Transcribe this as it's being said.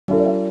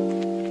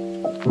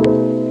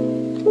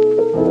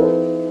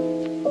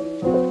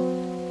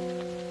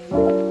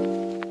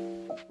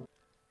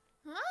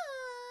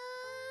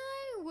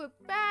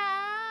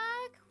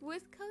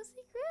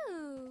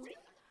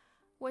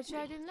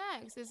do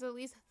next? There's at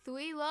least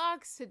 3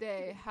 logs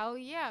today. Hell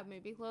yeah.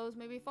 Maybe close,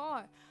 maybe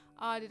 4.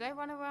 Did I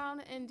run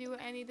around and do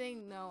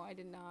anything? No, I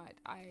did not.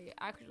 I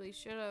actually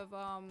should have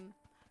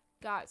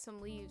got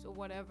some leaves or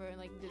whatever and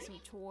like did some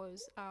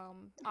chores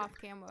off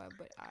camera,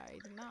 but I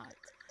did not.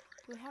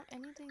 Do I have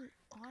anything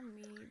on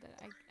me that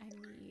I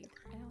need?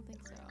 I don't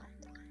think so.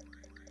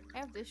 I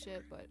have this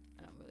shit, but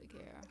I don't really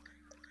care.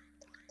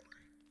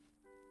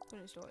 Put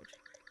it in storage.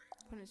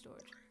 Put it in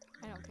storage.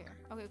 I don't care.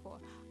 Okay,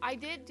 cool. I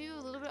did do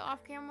a little bit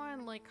off camera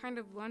and like kind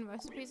of run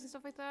recipes and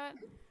stuff like that.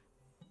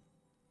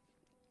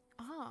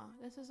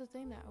 This is the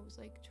thing that I was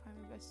like trying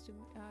my best to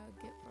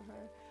get for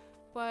her.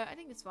 But I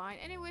think it's fine.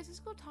 Anyways, let's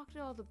go talk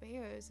to all the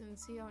bears and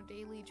see our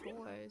daily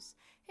chores.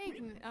 Hey,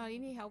 you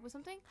need help with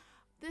something?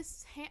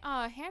 This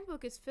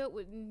handbook is filled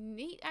with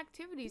neat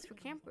activities for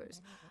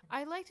campers.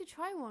 I'd like to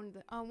try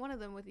one of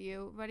them with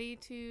you. Ready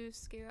to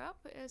scare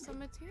up some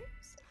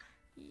materials?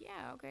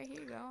 Yeah, okay,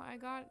 here you go. I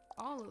got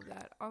all of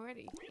that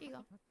already. Here you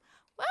go.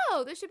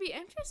 Whoa, this should be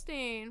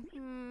interesting.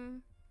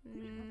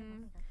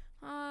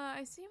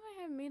 I seem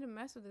I have made a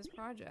mess of this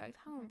project.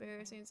 How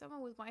embarrassing.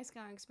 Someone with my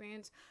scouting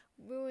experience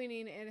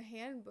ruining a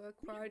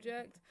handbook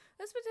project.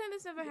 Let's pretend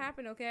this never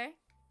happened, okay?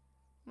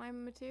 My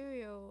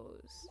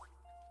materials.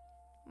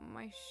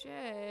 My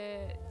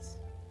shit.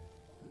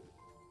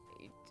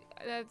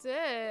 That's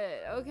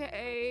it.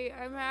 Okay,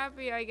 I'm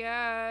happy, I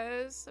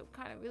guess. I'm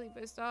kind of really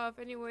pissed off.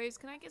 Anyways,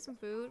 can I get some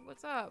food?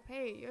 What's up?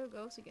 Hey, you're a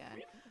ghost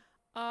again.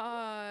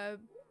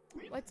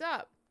 What's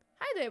up?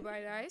 Hi there,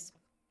 Bright Eyes.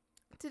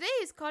 Today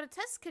is called a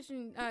test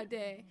kitchen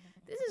day.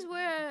 This is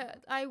where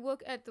I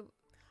work at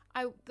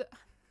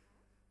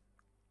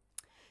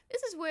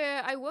This is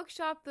where I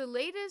workshop the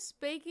latest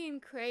baking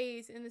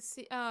craze in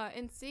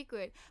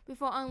secret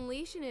before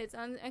unleashing its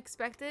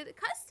unexpected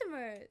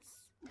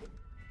customers.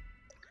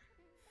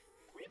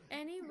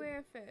 Any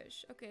rare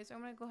fish. Okay, so I'm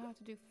gonna go have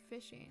to do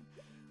fishing.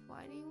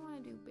 Why do you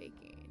want to do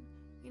baking?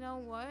 You know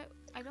what?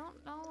 I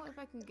don't know if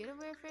I can get a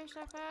rare fish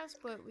that fast,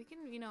 but we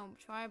can, you know,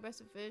 try our best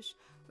to fish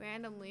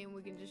randomly and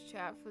we can just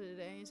chat for the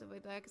day and stuff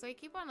like that. Because I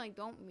keep on, like,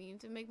 don't mean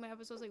to make my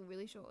episodes, like,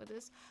 really short with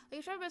this. Like,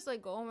 I try my best to,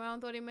 like, go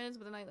around 30 minutes,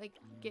 but then I, like,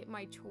 get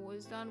my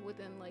chores done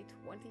within, like,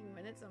 20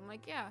 minutes. I'm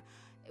like, yeah,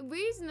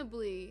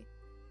 reasonably,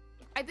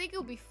 I think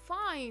it'll be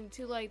fine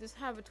to, like, just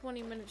have a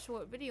 20-minute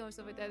short video and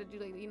stuff like that to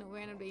do, like, you know,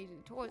 random days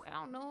and chores. I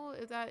don't know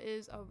if that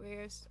is a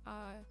rare,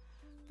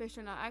 fish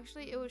or not.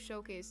 Actually, it was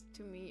showcased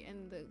to me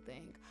in the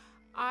thing.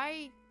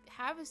 I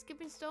have a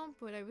skipping stone,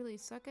 but I really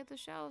suck at the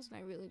shells and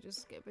I really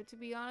just skip it, to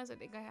be honest. I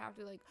think I have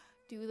to like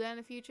do that in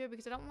the future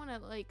because I don't want to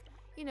like,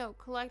 you know,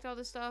 collect all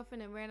the stuff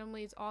and then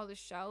randomly it's all the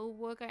shell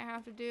work I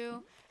have to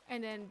do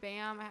and then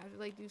bam, I have to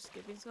like do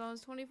skipping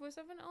stones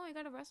 24/7. Oh, I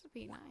got a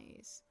recipe.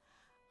 Nice.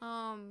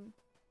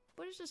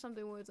 But it's just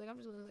something where it's like I'm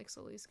just gonna like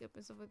slowly skip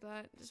and stuff like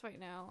that. Just right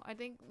now, I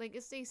think like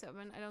it's day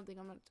 7. I don't think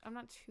I'm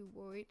not too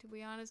worried, to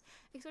be honest,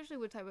 especially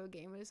what type of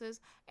game this is.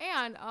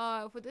 And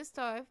for this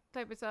type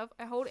of stuff,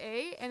 I hold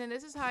A, and then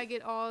this is how I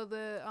get all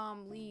the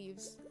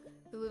leaves,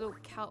 the little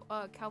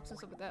kelps and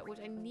stuff like that, which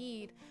I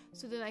need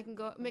so then I can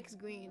go mix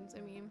greens.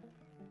 I mean,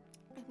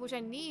 which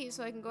I need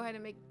so I can go ahead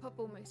and make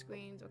purple mixed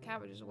greens or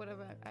cabbages or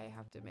whatever I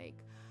have to make.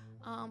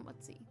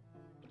 Let's see.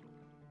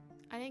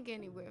 I didn't get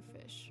any rare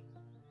fish.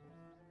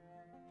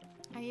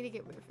 I need to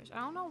get rare fish. I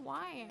don't know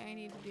why I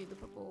need to do the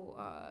purple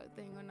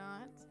thing or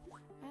not.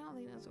 I don't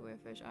think that's a rare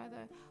fish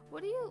either.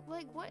 What do you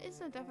like? What is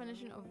the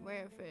definition of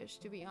rare fish,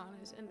 to be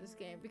honest, in this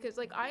game? Because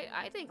like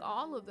I think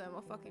all of them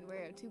are fucking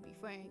rare, to be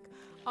frank.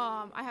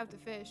 I have to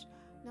fish.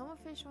 No more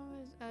fish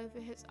if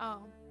it hits.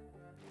 Oh,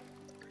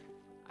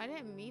 I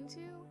didn't mean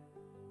to,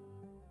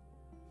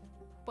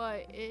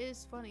 but it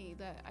is funny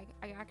that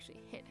I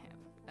actually hit him.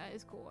 That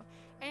is cool.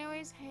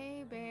 Anyways,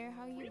 hey bear,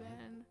 how you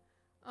been?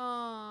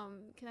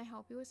 Can I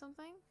help you with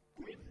something?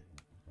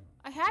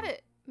 I had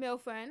it, male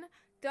friend.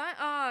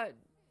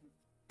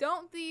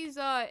 Don't these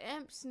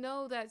imps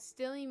know that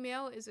stealing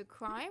mail is a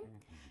crime?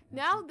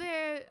 Not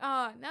that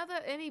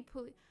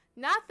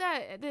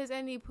there's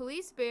any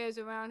police bears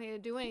around here to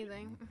do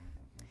anything.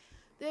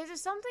 There's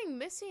just something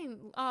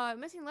missing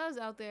letters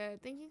out there.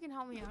 Think you can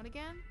help me out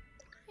again?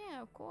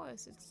 Yeah, of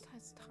course.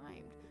 It's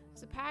timed.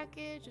 It's a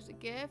package, it's a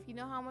gift. You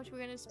know how much we're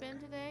gonna spend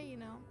today, you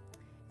know.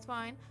 It's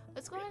fine.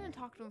 Let's go ahead and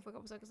talk to him for a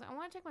couple seconds. I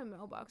want to check my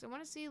mailbox. I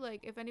want to see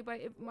like if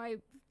my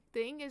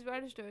thing is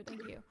registered.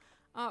 Thank you.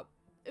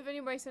 If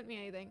anybody sent me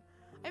anything.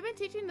 I've been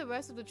teaching the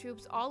rest of the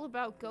troops all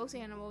about ghost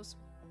animals.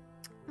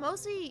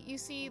 Mostly you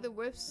see the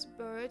wisp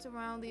birds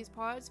around these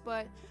parts,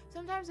 but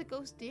sometimes a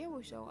ghost deer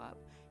will show up.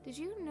 Did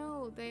you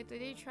know that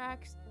they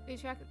attract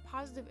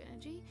positive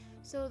energy?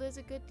 So there's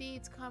a good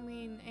deeds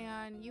coming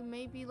and you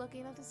may be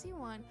lucky enough to see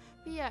one.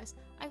 P.S.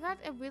 I got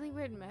a really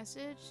weird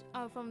message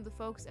from the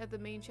folks at the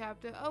main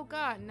chapter. Oh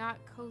god, not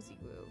Cozy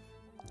Groove.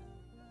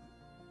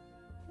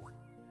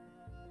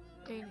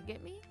 Are you gonna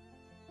get me?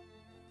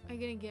 Are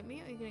you gonna get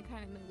me or are you gonna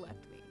kind of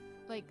neglect me?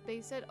 Like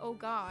they said, oh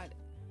god.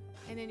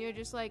 And then you're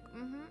just like,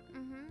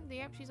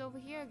 yep, she's over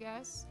here, I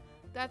guess.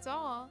 That's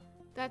all.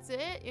 That's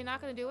it? You're not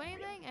gonna do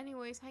anything?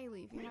 Anyways, hi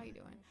Leafy, how you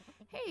doing?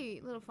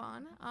 Hey, little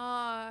fawn.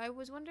 I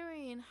was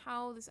wondering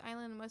how this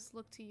island must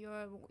look to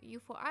your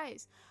youthful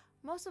eyes.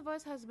 Most of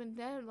us has been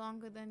dead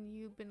longer than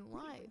you've been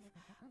alive,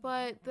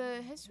 but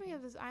the history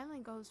of this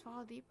island goes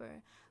far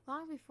deeper.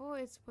 Long before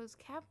it was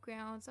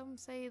campground, some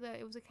say that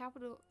it was a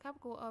capital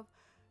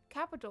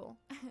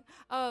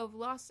of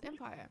lost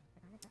empire.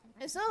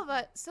 A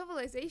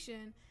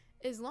civilization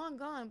is long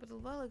gone, but the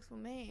relics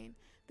remain.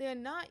 They are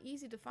not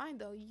easy to find,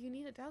 though. You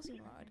need a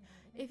dowsing rod.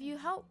 If you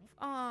help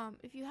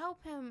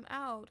him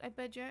out, I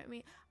bet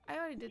Jeremy. I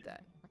already did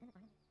that.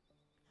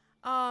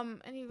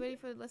 And you ready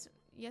for the lesson?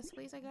 Yes,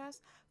 please, I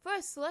guess.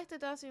 First, select the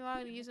dowsing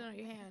rod and use it on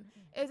your hand.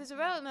 If there's a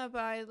relic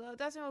nearby, the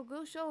dowsing rod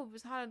will show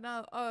us how to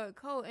know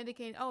code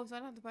indicating. Oh, so I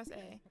don't have to press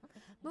A.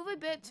 Move a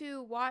bit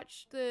to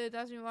watch the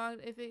dowsing rod.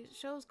 If it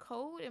shows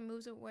code, it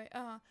moves away.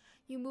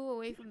 You move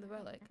away from the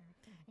relic.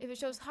 If it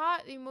shows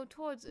hot, you move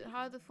towards it.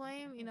 Hot the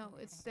flame, you know,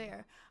 it's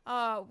there.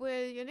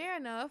 When you're near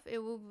enough, it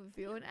will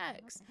reveal an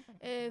X.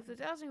 If the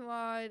dowsing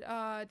rod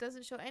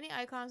doesn't show any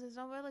icons, there's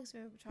no relics.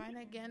 We're trying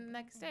again the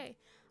next day.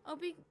 I'll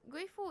be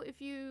grateful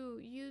if you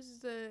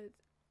use the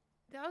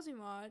dowsing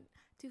rod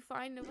to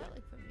find the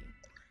relic for me.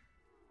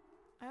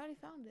 I already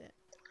found it.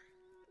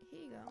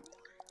 Here you go.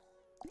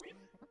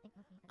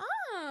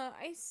 Ah,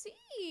 I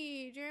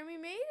see. Jeremy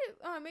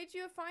made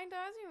you a fine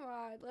dowsing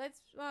rod. Let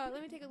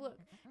me take a look.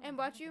 And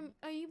you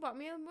bought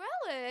me a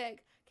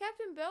relic.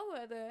 Captain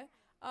Bellwether,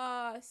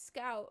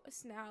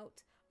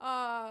 Snout,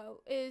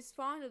 is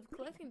fond of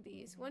collecting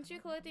these. Once you're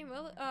collecting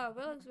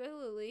relics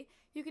regularly,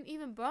 you can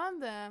even burn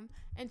them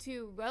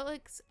into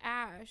relics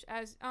ash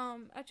as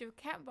at your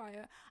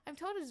campfire. I'm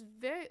told it's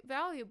very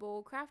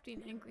valuable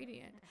crafting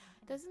ingredient.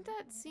 Doesn't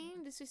that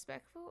seem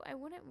disrespectful? I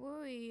wouldn't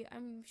worry.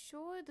 I'm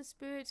sure the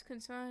spirits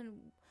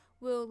concerned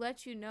will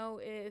let you know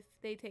if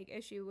they take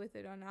issue with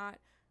it or not.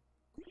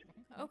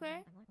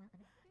 Okay.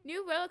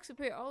 New relics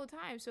appear all the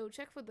time, so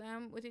check for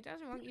them with your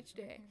dowsing rod each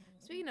day.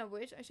 Speaking of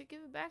which, I should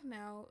give it back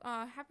now.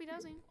 Happy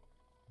dowsing.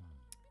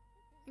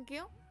 Thank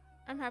you.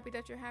 I'm happy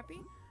that you're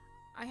happy.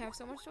 I have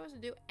so much chores to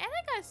do, and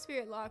I got a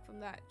spirit log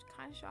from that.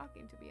 Kind of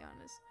shocking, to be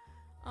honest.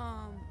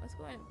 Let's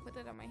go ahead and put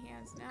that on my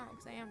hands now,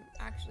 because I am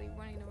actually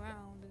running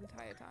around the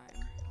entire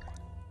time.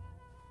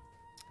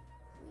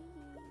 Whee.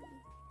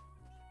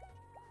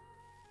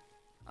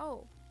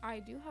 Oh, I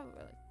do have it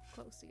really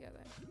close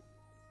together.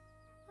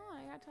 Oh,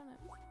 I got a ton of.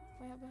 What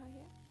have I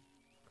here?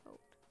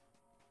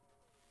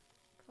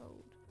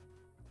 Code.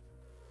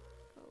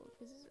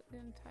 Is this the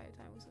entire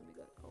time was gonna be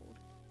good code?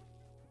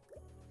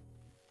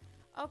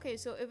 Okay,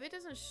 so if it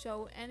doesn't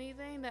show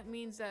anything, that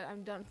means that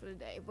I'm done for the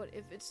day. But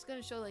if it's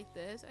gonna show like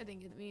this, I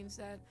think it means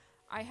that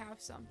I have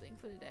something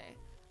for the day.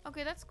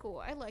 Okay, that's cool.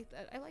 I like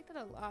that. I like that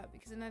a lot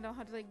because then I don't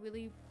have to like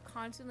really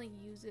constantly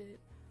use it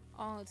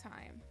all the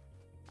time.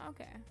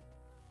 Okay.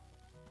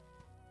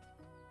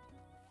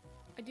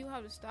 I do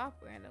have to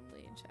stop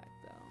randomly and check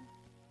though.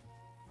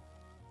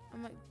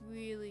 I'm like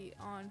really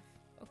on.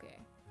 Okay.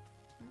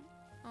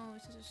 Oh,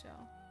 it's just a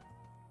shell.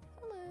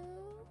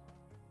 Hello.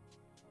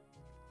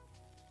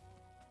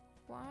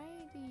 Why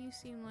do you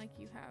seem like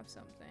you have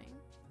something?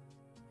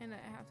 And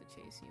I have to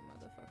chase you,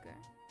 motherfucker.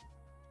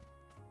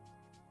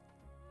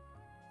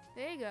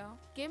 There you go.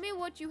 Give me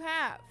what you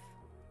have.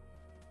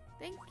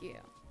 Thank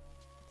you.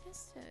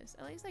 Yes.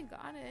 At least I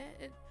got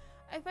it.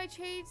 If I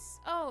chase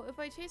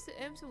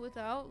the imps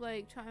without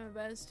like trying my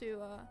best to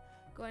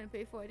go ahead and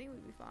pay for it, I think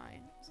we'd be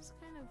fine. This is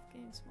kind of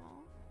getting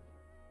small.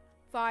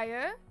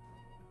 Fire.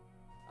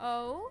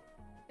 Oh,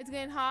 it's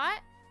getting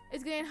hot.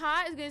 It's getting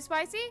hot. It's getting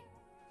spicy.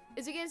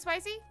 Is it getting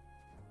spicy?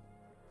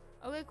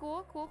 Okay,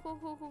 cool.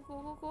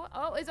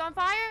 Oh, it's on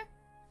fire.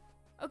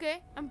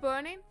 Okay, I'm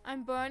burning.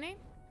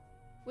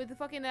 With the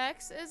fucking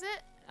X, is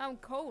it? I'm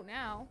cold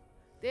now.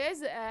 There's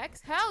the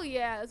X. Hell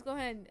yeah. Let's go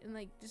ahead and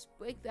like just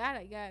break that,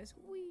 I guess.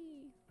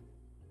 Whee.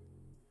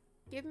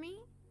 Give me.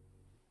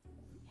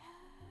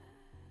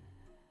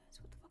 Yes.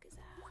 What the fuck is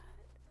that?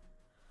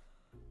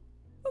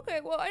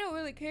 Okay, well, I don't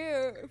really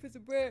care if it's a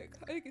brick.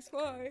 I think it's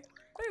fine.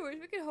 Anyways,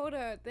 we can hold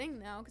our thing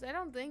now because I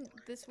don't think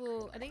this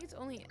will. I think it's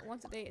only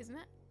once a day, isn't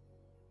it?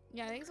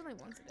 Yeah, I think it's only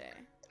once a day.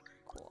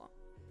 Cool.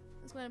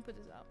 Let's go ahead and put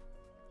this up.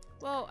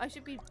 Well, I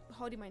should be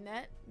holding my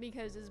net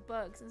because there's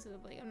bugs instead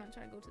of like, I'm not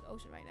trying to go to the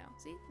ocean right now.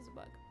 See, there's a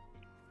bug.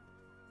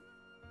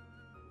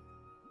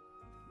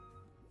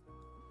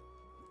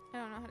 I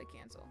don't know how to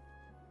cancel.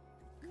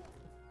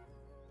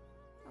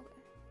 Okay.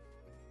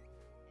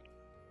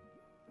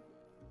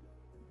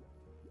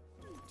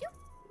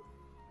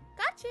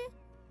 Gotcha.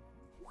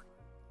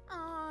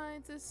 Oh,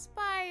 it's a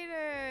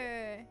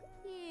spider.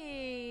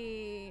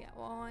 Yay.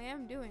 Well, I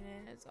am doing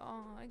it. That's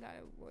all I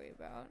gotta worry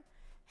about.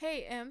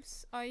 Hey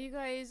imps, are you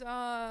guys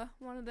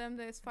one of them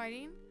that's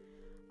fighting?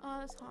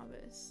 Let's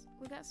harvest.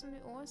 We got some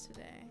new ores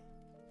today.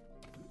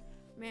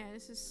 Man,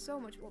 this is so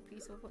much more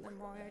peaceful than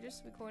Mario. I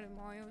just recorded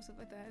Mario and stuff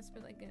like that. I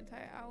spent like an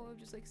entire hour of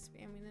just like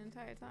spamming the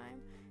entire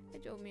time.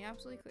 It drove me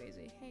absolutely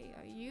crazy. Hey,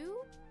 are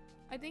you?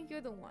 I think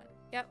you're the one.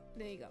 Yep,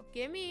 there you go.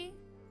 Gimme.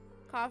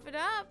 Cough it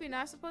up. You're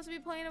not supposed to be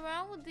playing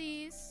around with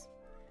these.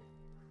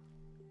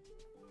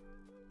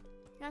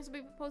 You're not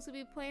supposed to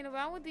be playing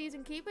around with these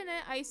and keeping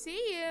it. I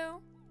see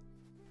you.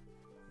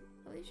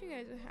 At least you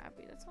guys are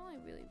happy. That's all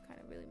that really kind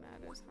of really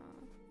matters,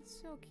 huh? It's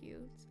so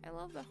cute. I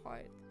love the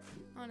heart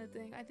on the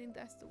thing. I think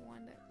that's the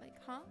one that, like,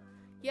 huh?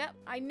 Yep,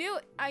 I knew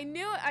it. I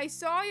knew it. I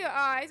saw your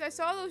eyes. I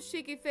saw those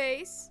cheeky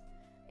face.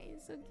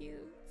 It's so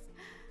cute.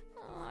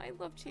 Oh, I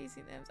love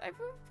chasing them. I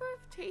prefer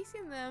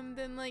chasing them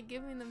than like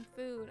giving them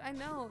food. I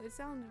know it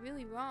sounds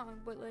really wrong,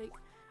 but like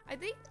I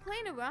think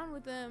playing around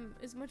with them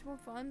is much more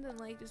fun than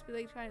like just be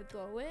like trying to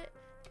throw it.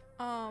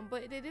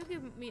 But they do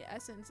give me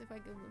essence if I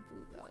give them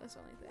food though. That's the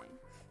only thing.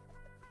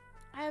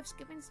 I have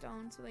skipping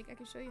stones, so like I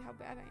can show you how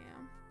bad I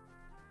am.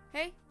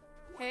 Hey,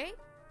 hey,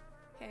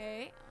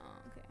 hey. Oh,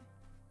 okay.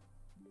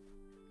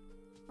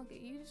 Okay,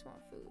 you just want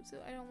food, so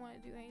I don't want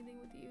to do anything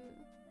with you.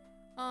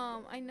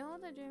 I know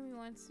that Jeremy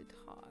wants to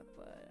talk,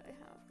 but I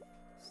have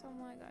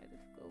someone I gotta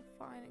go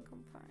find and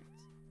confront.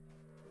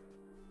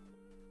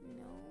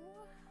 No.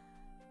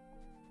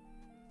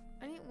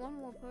 I need one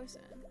more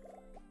person.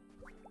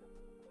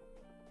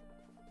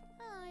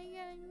 Oh, you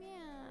got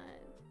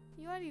mad.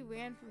 You already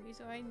ran from me,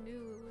 so I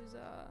knew it was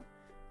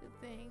the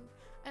thing.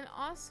 And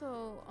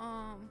also,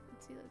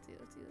 let's see.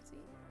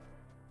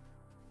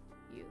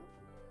 You?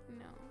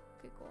 No.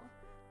 Okay, cool.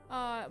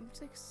 I'm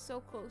just like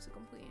so close to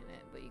completing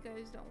it, but you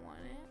guys don't want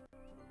it.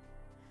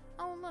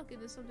 Oh look,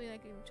 it is something I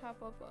can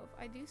chop up of.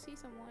 I do see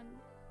someone.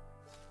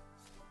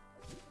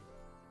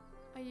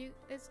 Are you?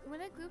 It's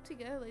when I group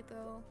together like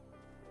though.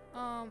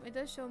 It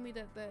does show me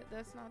that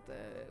that's not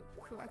the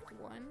correct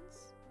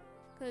ones,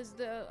 because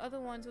the other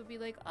ones would be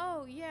like,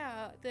 oh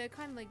yeah, they're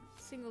kind of like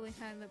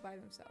single-handed by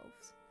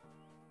themselves.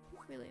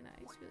 Really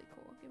nice, really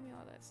cool. Give me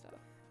all that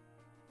stuff.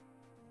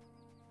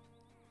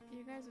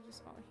 You guys are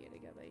just all here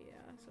together,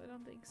 yeah, so I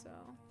don't think so.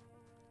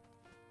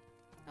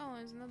 Oh,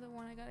 there's another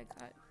one I gotta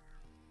cut.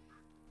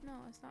 No,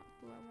 it's not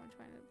blue. I'm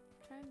trying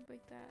to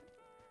break that.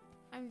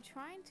 I'm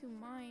trying to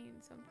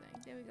mine something.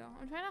 There we go.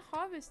 I'm trying to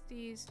harvest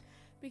these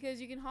because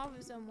you can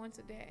harvest them once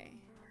a day.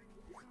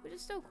 Which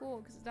is still cool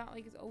because it's not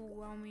like it's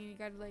overwhelming. You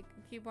gotta like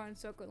keep on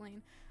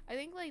circling. I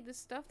think like the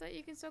stuff that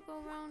you can circle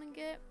around and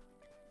get,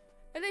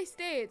 and they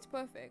stay, it's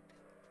perfect.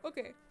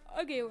 Okay,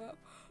 I gave up.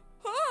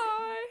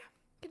 Hi!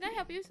 Can I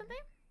help you with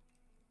something?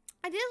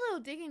 I did a little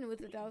digging with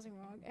the dowsing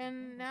rod,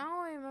 and now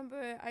I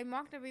remember I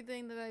marked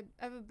everything that I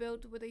ever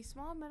built with a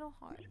small metal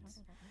heart.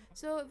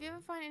 So if you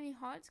ever find any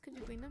hearts, could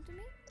you bring them to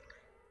me?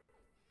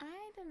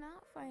 I did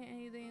not find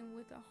anything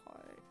with a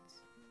heart,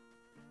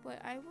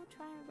 but I will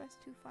try my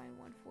best to find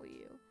one for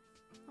you.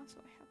 Also,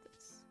 I have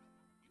this.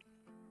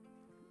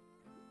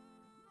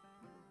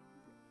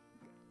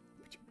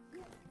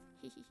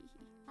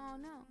 Oh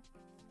no.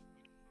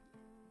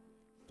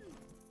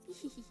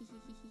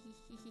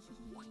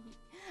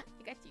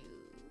 I got you.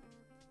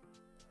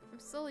 I'm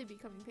slowly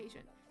becoming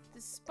patient.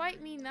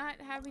 Despite me not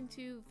having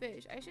to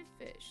fish, I should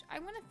fish.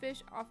 I'm gonna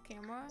fish off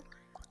camera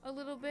a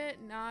little bit,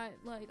 not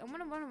like I'm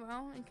gonna run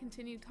around and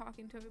continue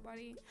talking to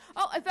everybody.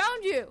 Oh, I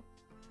found you!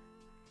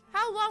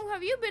 How long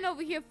have you been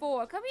over here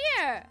for? Come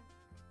here!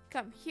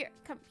 Come here,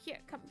 come here,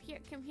 come here,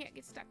 come here,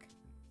 get stuck.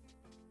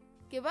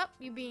 Give up,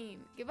 you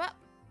bean. Give up.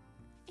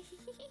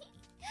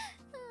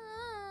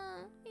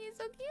 He's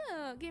so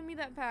cute. Give me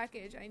that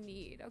package I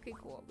need. Okay,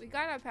 cool. We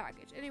got our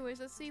package. Anyways,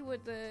 let's see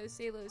what the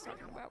sailor is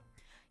talking about.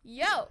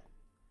 Yo!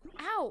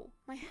 Ow!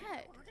 My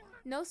head.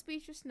 No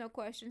speeches, no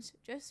questions.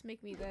 Just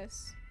make me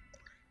this.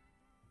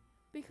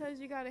 Because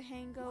you got a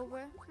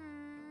hangover.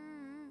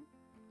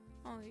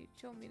 Oh, you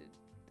showed me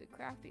the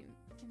crafting.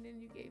 And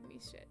then you gave me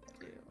shit,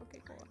 too.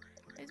 Okay, cool.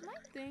 Is my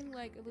thing,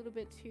 like, a little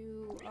bit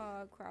too,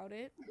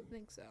 crowded? I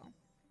think so.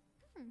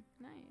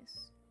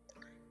 Nice.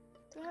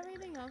 Do I have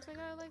anything else I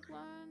gotta, like,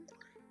 learn?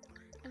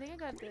 I think I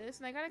got this,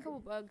 and I got a couple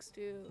bugs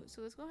too.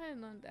 So let's go ahead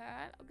and learn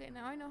that. Okay,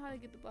 now I know how to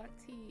get the black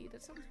tea.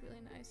 That sounds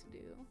really nice to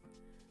do.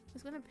 I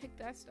was gonna pick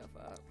that stuff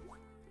up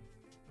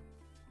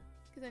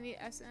because I need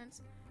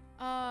essence,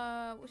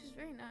 which is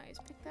very nice.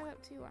 Pick that up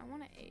too. I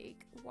want an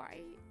egg.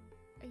 Why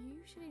are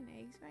you shitting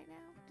eggs right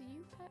now? Are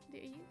you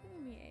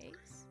giving me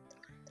eggs?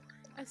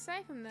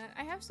 Aside from that,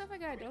 I have stuff I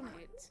gotta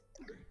donate.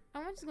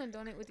 I'm just gonna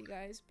donate with you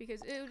guys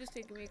because it will just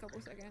take me a couple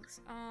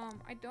seconds.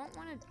 I don't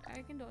want to.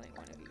 I can donate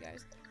one of you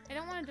guys. I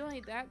don't want to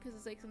donate that because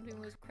it's like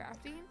something was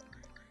crafting.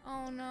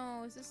 Oh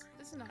no, this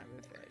is not a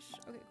rare fish.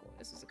 Okay, cool.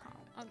 This is a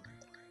common.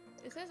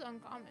 It says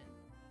uncommon.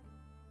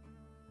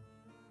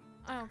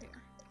 I don't care.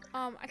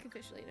 I can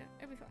fish later.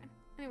 It'll be fine.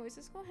 Anyways,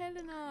 let's go ahead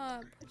and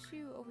put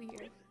you over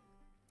here.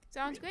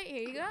 Sounds great.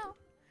 Here you go.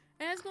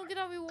 And let's go get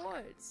our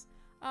rewards.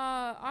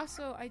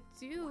 Also, I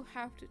do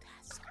have to.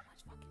 That's so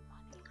much fucking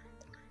money.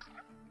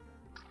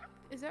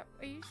 Is that?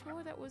 Are you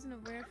sure that wasn't a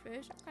rare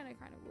fish? I'm kind of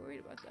worried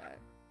about that.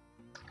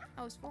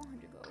 I was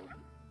 400 gold.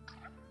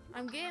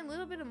 I'm getting a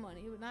little bit of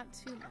money, but not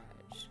too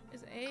much.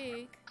 It's an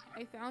egg.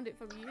 I found it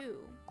from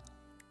you.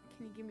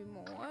 Can you give me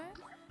more?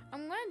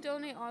 I'm gonna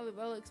donate all the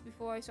relics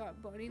before I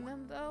start burning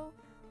them, though,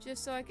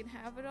 just so I can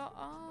have it all.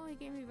 Oh, he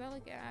gave me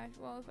relic ash.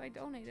 Well, if I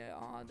donate it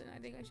all, then I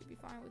think I should be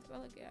fine with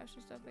relic ash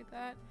and stuff like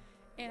that.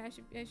 And I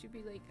should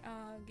be like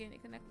getting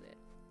it connected.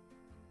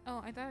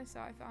 Oh, I thought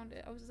I found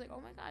it. I was just like,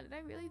 oh my god, did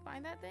I really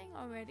find that thing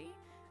already?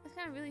 That's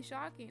kind of really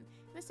shocking.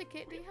 Mr.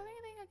 Kit, do you have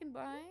anything I can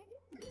buy?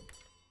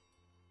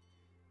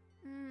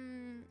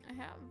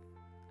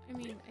 I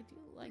mean, I do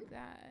like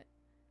that.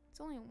 It's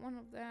only one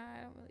of that.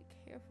 I don't really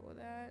care for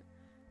that.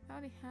 I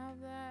already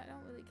have that. I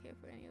don't really care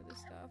for any of this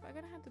stuff. I'm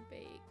gonna have to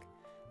bake.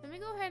 Let me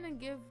go ahead and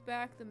give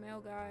back the mail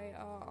guy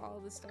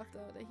all the stuff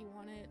though that he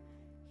wanted.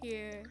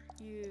 Here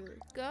you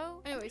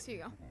go. Anyways, here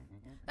you go.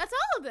 That's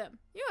all of them.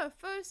 You're a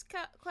first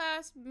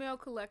class mail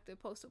collector,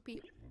 Postal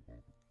Pete.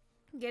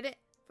 Get it?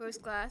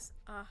 First class.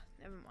 Ah,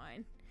 never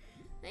mind.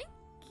 Thank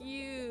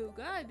you.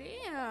 God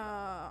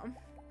damn.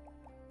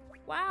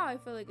 Wow, I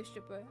feel like a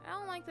stripper. I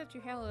don't like that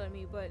you held at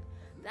me, but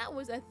that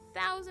was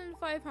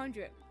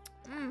 1,500.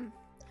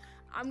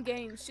 I'm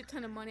getting a shit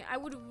ton of money. I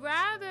would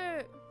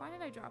rather. Why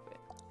did I drop it?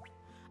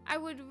 I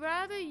would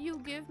rather you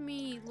give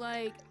me,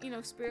 like, you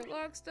know, spirit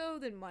locks though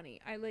than money.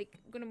 I like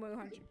gonna be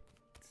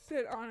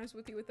 100% honest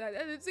with you with that.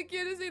 And it's the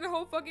cutest thing in the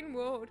whole fucking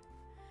world.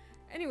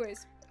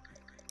 Anyways,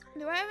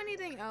 do I have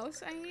anything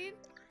else I need?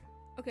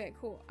 Okay,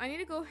 cool. I need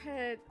to go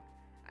ahead.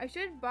 I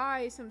should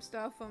buy some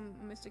stuff from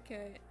Mr.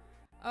 K.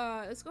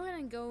 Let's go ahead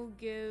and go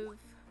give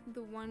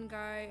the one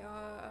guy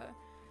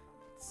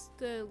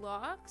the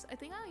locks. I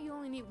think you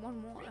only need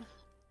one more.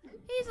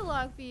 Here's a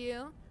lock for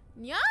you.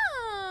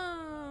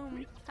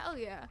 Yum! Hell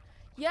yeah.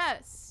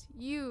 Yes,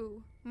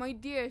 you, my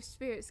dear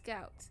spirit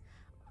scout,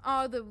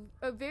 are the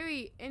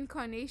very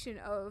incarnation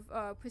of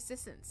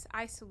persistence.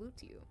 I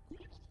salute you.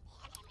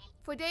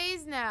 For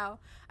days now,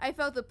 I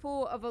felt the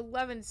pool of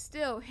 11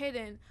 still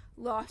hidden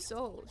lost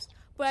souls,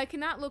 but I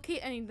cannot locate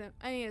any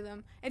of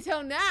them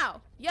until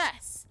now.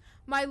 Yes,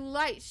 my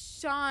light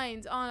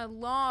shines on a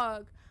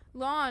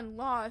long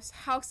lost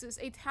houses.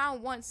 A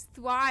town once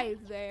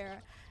thrived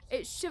there.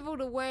 It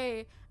shivered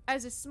away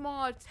as a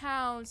small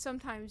town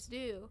sometimes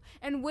do,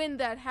 and when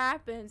that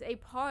happens, a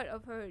part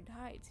of her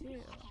died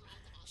too.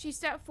 She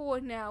stepped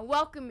forward now,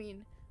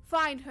 welcoming.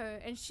 Find her,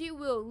 and she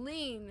will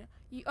lean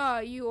you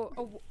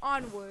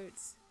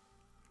onwards.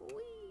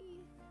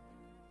 Whee.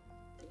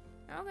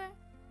 Okay,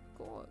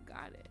 cool,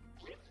 got it.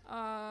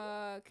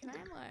 Can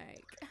I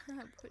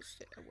like push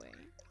it away?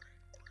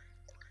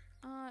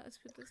 Let's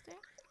put this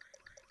there.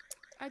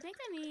 I think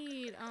I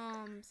need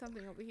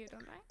something over here,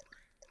 don't I?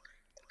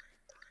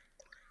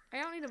 I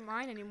don't need a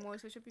mine anymore,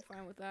 so I should be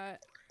fine with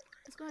that.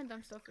 Let's go ahead and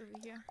dump stuff over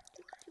here.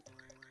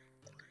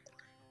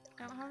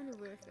 I don't have any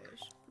rare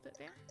fish. Put that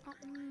there. Oh,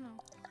 no.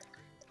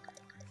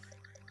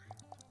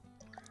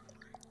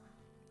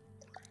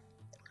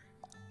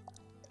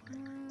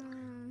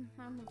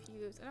 I'm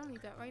confused. I don't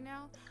need that right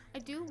now. I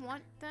do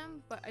want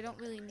them, but I don't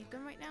really need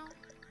them right now.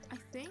 I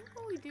think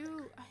what we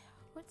do...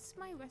 What's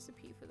my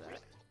recipe for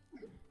that?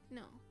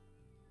 No.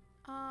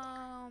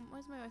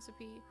 What's my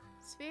recipe?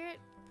 Spirit,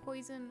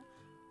 poison...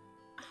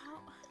 How?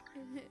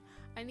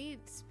 I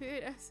need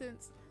spirit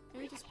essence.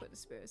 Let me just put the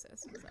spirit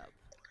essence up.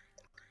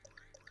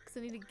 Because I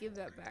need to give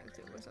that back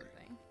to him or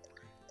something.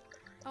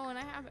 Oh, and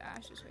I have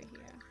ashes right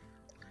here.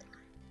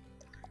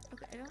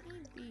 Okay, I don't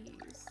need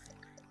these.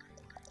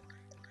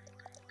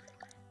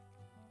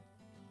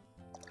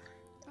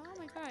 Oh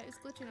my god, it's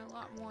glitching a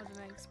lot more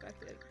than I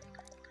expected.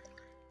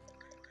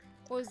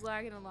 Or it's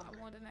lagging a lot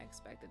more than I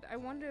expected. I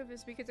wonder if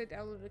it's because I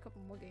downloaded a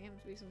couple more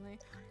games recently.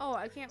 Oh,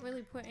 I can't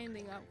really put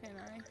anything up, can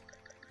I?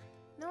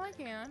 No, I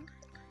can.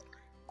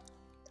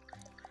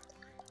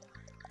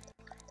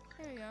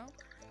 There you go.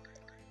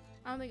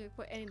 I don't think I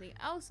put anything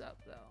else up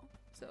though,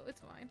 so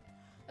it's fine.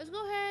 Let's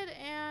go ahead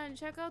and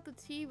check out the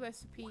tea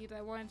recipe that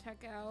I want to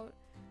check out,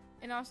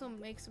 and also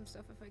make some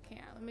stuff if I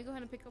can. Let me go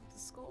ahead and pick up the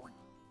skull.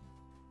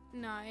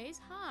 Nice.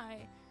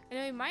 Hi. And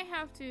then we might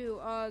have to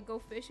go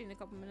fishing in a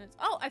couple minutes.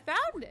 Oh, I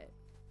found it.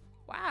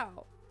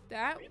 Wow.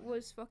 That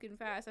was fucking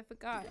fast. I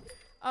forgot.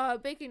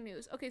 Baking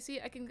news. Okay,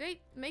 see, I can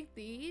make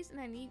these, and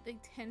I need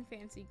like 10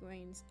 fancy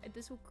grains. I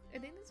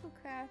think this will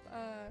craft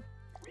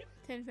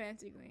 10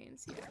 fancy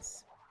grains.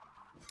 Yes.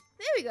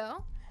 There we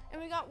go.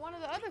 And we got one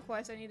of the other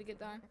quests I need to get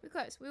done,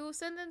 because we will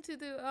send them to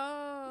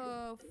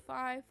the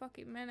 5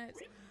 fucking minutes.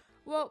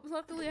 Well,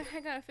 luckily I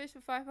gotta fish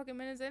for 5 fucking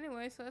minutes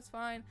anyway, so that's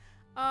fine.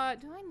 Do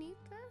I need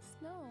this?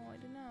 No, I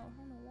don't know. I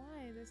don't know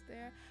why this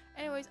there.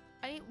 Anyways,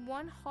 I need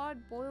 1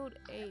 hard-boiled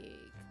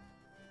egg.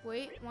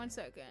 Wait 1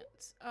 second.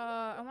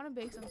 I want to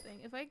bake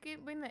something. If I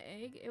can bring the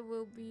egg, it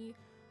will be...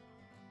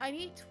 I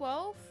need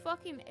 12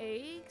 fucking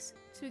eggs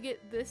to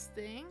get this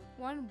thing.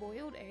 1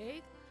 boiled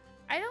egg.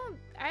 I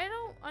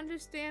don't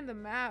understand the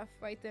math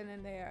right then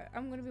and there.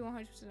 I'm gonna be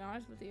 100%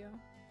 honest with you.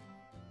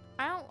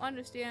 I don't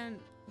understand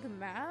the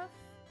math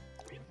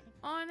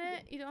on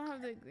it. You don't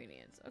have the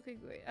ingredients. Okay,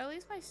 great. At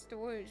least my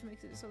storage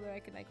makes it so that I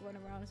can like run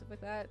around and stuff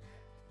like that.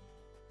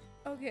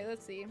 Okay,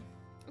 let's see.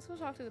 Let's go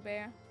talk to the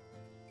bear.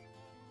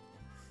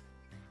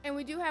 And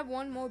we do have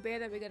 1 more bear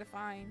that we gotta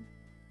find.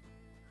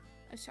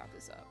 Let's chop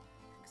this up,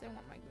 because I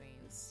want my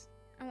greens.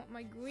 I want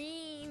my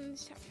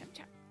greens. Chop, chop,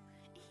 chop.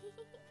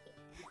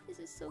 This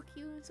is so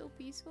cute and so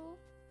peaceful.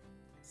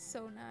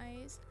 So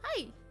nice.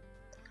 Hi!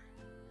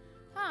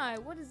 Hi,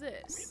 what is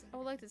this? I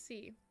would like to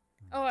see.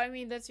 Oh, I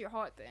mean, that's your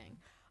heart thing.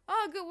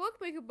 Oh, good work,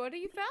 Maker Buddy.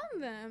 You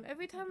found them.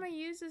 Every time I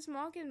use this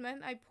mark and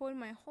meant I poured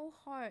my whole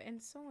heart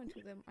and soul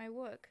into them. I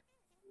work.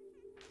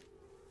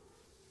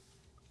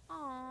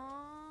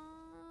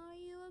 Aww,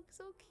 you look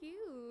so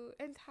cute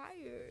and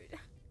tired.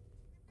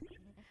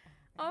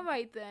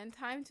 Alright then,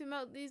 time to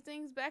melt these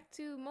things back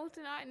to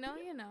molten iron. No,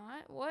 you're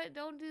not. What?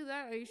 Don't do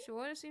that. Are you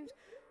sure? It seems...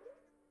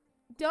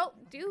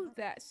 Don't do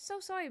that. So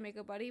sorry,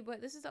 Maker Buddy,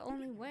 but this is the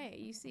only way.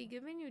 You see,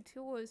 giving you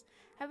tours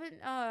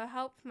haven't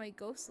helped my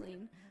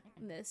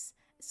ghostliness.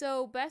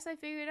 So best I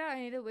figured out I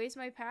need to erase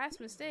my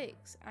past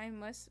mistakes. I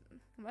must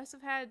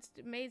have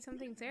made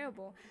something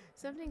terrible,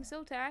 something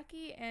so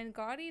tacky and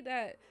gaudy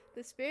that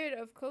the spirit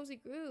of Cozy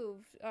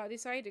Groove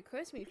decided to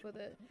curse me for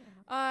the.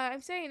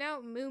 I'm setting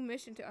out new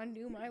mission to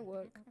undo my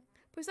work.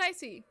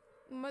 Precisely,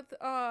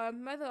 methodically,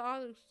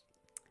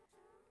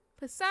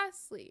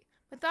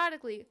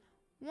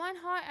 one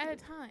heart at a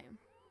time.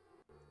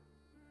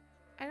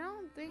 I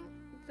don't think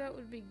that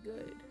would be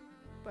good.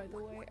 By the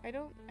way, I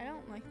don't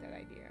like that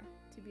idea.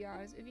 To be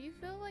honest, if you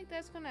feel like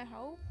that's gonna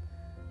help,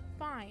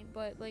 fine,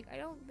 but like I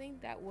don't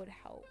think that would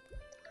help,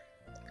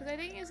 because I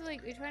think it's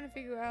like you're trying to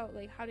figure out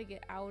like how to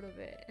get out of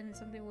it, and it's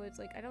something where it's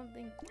like I don't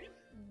think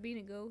being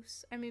a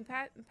ghost, I mean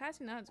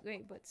passing out is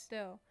great, but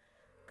still.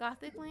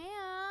 Gothic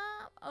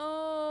lamp.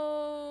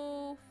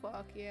 Oh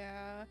fuck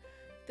yeah,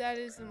 that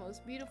is the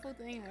most beautiful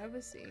thing I've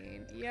ever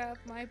seen. Yep,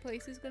 my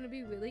place is gonna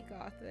be really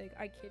gothic.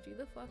 I kid you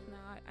the fuck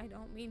not. I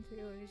don't mean to.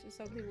 It's just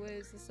something where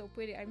it's just so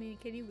pretty. I mean,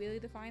 can you really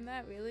define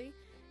that? Really?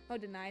 Oh,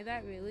 deny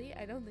that? Really?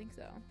 I don't think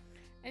so.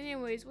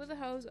 Anyways, what the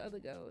hell's other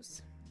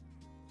ghosts?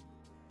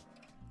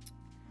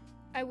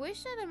 I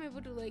wish that I'm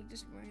able to like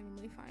just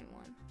randomly find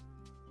one.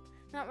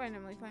 Not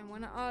randomly find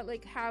one.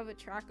 Like have a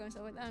tracker and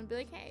stuff like that and be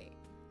like, hey,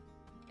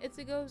 it's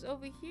a ghost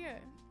over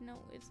here. No,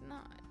 it's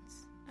not.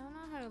 I don't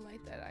know how to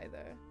like that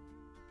either.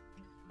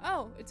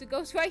 Oh, it's a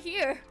ghost right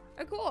here.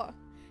 Oh, cool.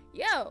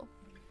 Yo,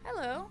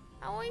 hello.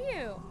 How are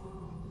you?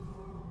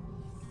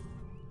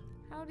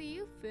 How do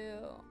you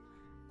feel?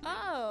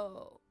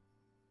 Oh.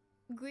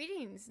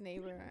 Greetings,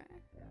 neighbor.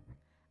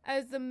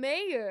 As the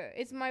mayor,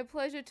 it's my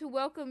pleasure to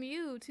welcome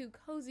you to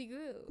Cozy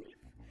Groove.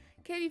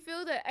 Can you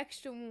feel the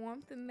extra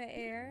warmth in the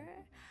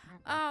air?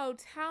 Our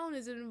town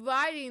is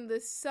inviting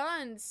the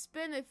sun.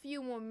 Spend a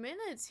few more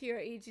minutes here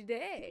each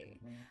day.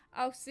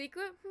 Our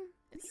secret?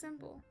 It's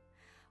simple.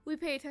 We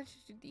pay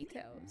attention to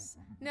details.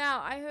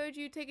 Now, I heard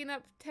you taking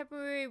up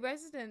temporary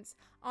residence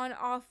on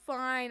our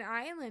fine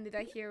island. Did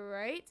I hear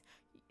right?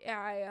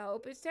 I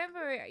hope it's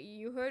temporary.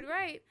 You heard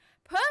right.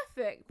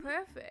 Perfect,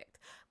 perfect.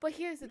 But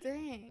here's the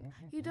thing.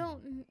 You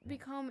don't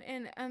become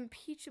an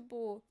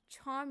unimpeachable,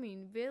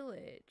 charming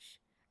village,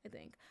 I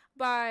think,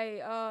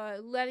 by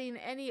letting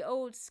any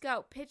old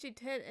scout pitch a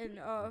tent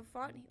in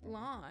front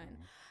lawn.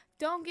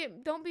 Don't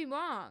be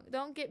wrong.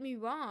 Don't get me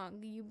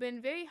wrong. You've been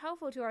very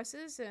helpful to our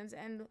citizens,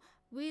 and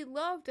we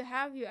love to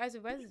have you as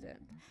a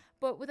resident.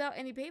 But without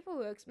any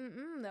paperwork,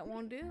 that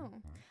won't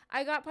do.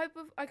 I got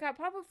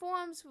proper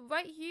forms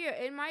right here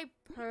in my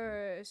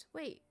purse.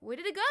 Wait, where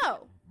did it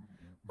go?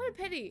 What a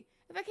pity.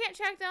 If I can't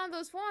track down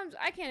those forms,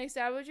 I can't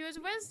establish you as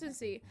a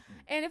residency.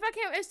 And if I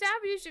can't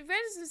establish a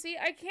residency,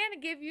 I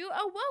can't give you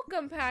a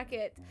welcome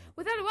packet.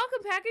 Without a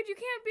welcome packet, you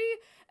can't be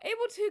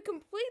able to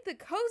complete the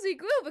Cozy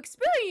Groove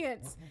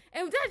experience.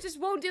 And that just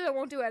won't do it.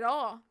 Won't do at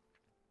all.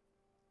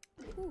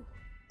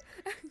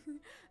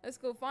 Let's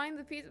go find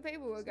the piece of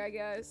paperwork, I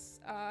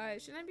guess.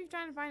 Shouldn't I be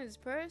trying to find his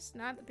purse,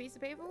 not the piece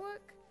of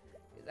paperwork?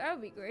 That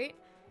would be great.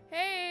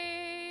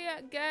 Hey,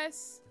 I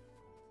guess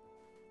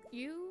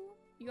you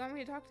want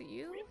me to talk to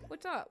you?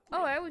 What's up?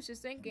 Oh, I was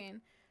just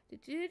thinking.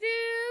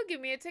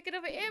 Give me a ticket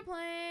of an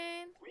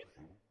airplane.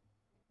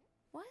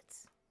 What?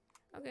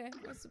 Okay.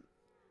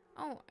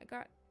 Oh, I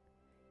got.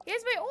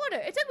 Here's my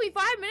order. It took me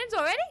 5 minutes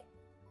already.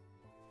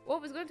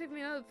 Well, it's gonna take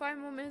me another 5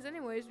 more minutes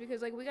anyways,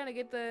 because like we gotta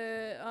get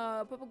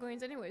the purple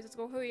greens anyways. Let's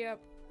go, hurry up.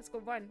 Let's go,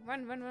 run.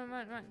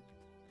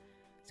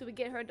 So we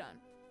get her done.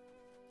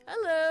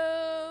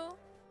 Hello.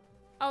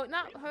 Oh,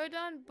 not her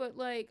done, but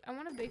like I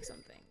want to bake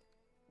something.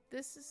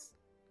 This is.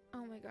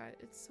 Oh my god,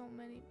 it's so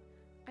many.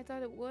 I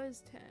thought it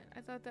was 10.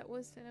 I thought that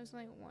was 10. It was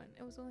only 1.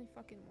 It was only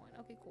fucking 1.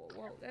 Okay, cool.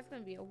 Well, that's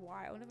gonna be a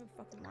while. Never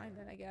fucking mind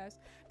then, I guess.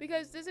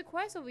 Because there's a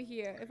quest over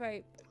here if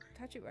I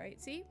touch it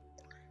right. See?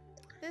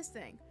 This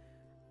thing.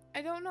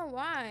 I don't know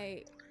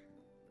why.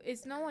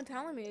 It's no one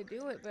telling me to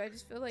do it, but I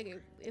just feel like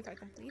if I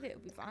complete it,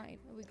 it'll be fine.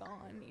 It'll be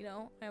gone, you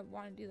know? I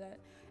want to do that.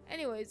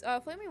 Anyways,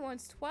 Flaming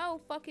wants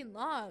 12 fucking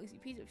logs, you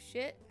piece of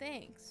shit.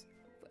 Thanks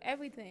for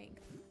everything.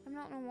 I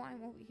don't know why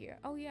I'm over here.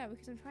 Oh yeah,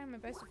 because I'm trying my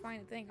best to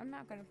find a thing. I'm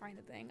not gonna find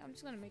a thing. I'm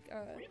just gonna make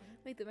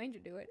the ranger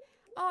do it.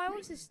 Oh, I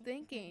was just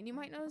thinking. You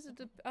might notice that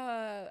the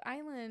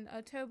island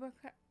turbo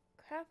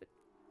craft.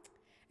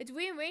 It's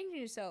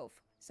rearranging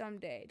itself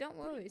someday. Don't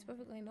worry, it's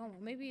perfectly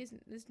normal. Maybe it's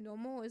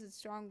normal is a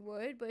strong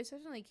word, but it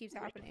certainly keeps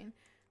happening.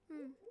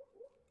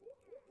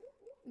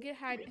 Get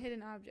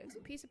hidden objects. A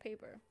piece of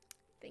paper.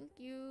 Thank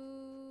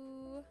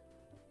you.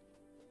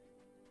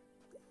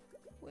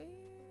 Where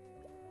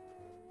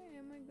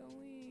am I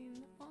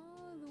going?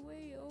 All the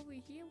way over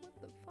here? What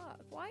the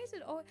fuck? Why is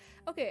it all...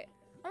 Okay,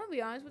 I'm gonna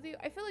be honest with you.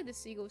 I feel like the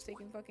seagull's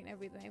taking fucking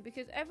everything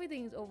because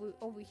everything's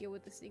over here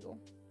with the seagull.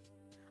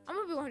 I'm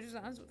gonna be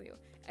 100% honest with you.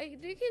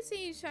 You can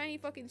see shiny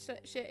fucking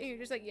shit and you're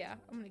just like, yeah,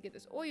 I'm gonna get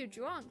this. Or you're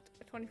drunk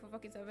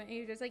 24/7 and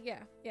you're just like,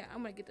 yeah, I'm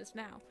gonna get this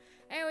now.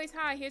 Anyways,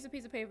 hi, here's a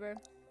piece of paper.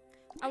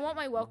 I want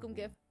my welcome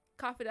gift.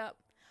 Cough it up.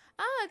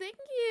 Ah, thank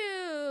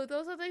you.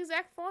 Those are the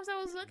exact forms I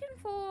was looking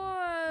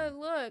for.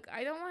 Look,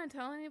 I don't want to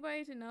tell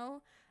anybody to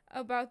know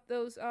about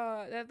those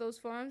that those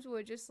forms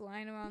were just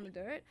lying around the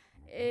dirt.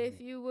 If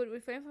you would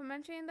refrain from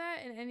mentioning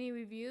that in any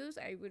reviews,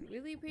 I would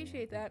really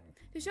appreciate that.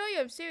 To show you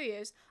I'm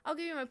serious, I'll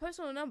give you my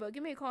personal number.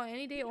 Give me a call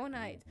any day or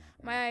night.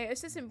 My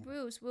assistant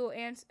Bruce will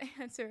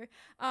answer,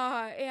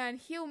 and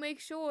he'll make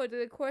sure that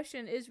the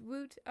question is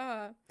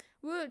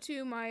routed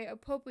to my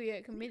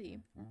appropriate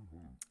committee.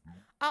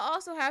 I'll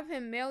also have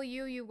him mail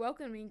you your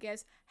welcoming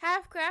gifts,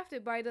 half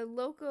crafted by the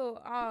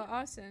local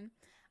Austin.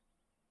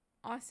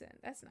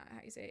 That's not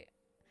how you say it.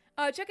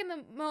 Check in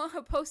the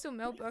postal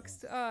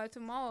mailbox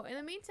tomorrow. In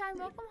the meantime,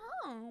 welcome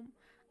home.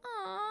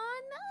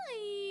 Aw,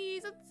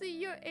 nice. Let's see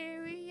your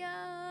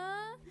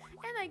area.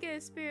 And I get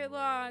a spirit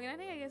log. And I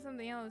think I get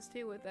something else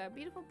too with that.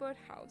 Beautiful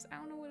birdhouse. I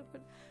don't know where to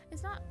put.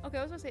 It's not. Okay,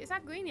 I was gonna say, it's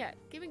not green yet.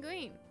 Give me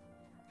green.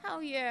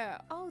 Hell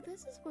yeah. Oh,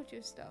 this is what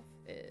your stuff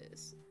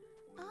is.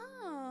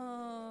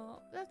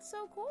 Oh, that's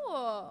so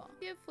cool.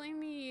 Give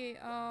Flamey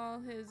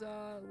his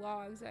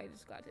logs I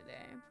just got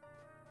today.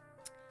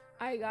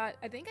 I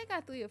think I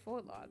got 3 or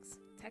 4 logs,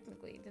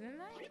 technically, didn't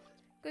I?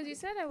 Because you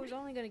said I was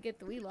only gonna get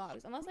 3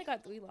 logs. Unless I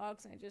got 3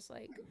 logs and I just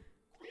like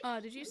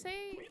did you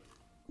say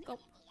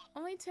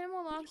only 10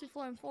 more logs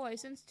before I'm 4?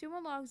 Since 2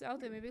 more logs out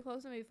there, maybe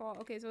closer, maybe 4.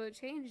 Okay, so it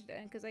changed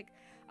then, because like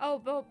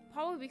but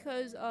probably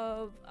because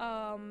of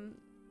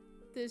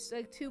there's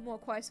like 2 more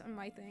quests on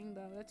my thing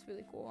though. That's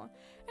really cool.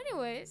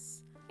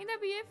 Anyways, I think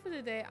that'd be it for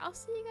today. I'll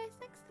see you guys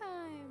next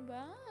time.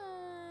 Bye.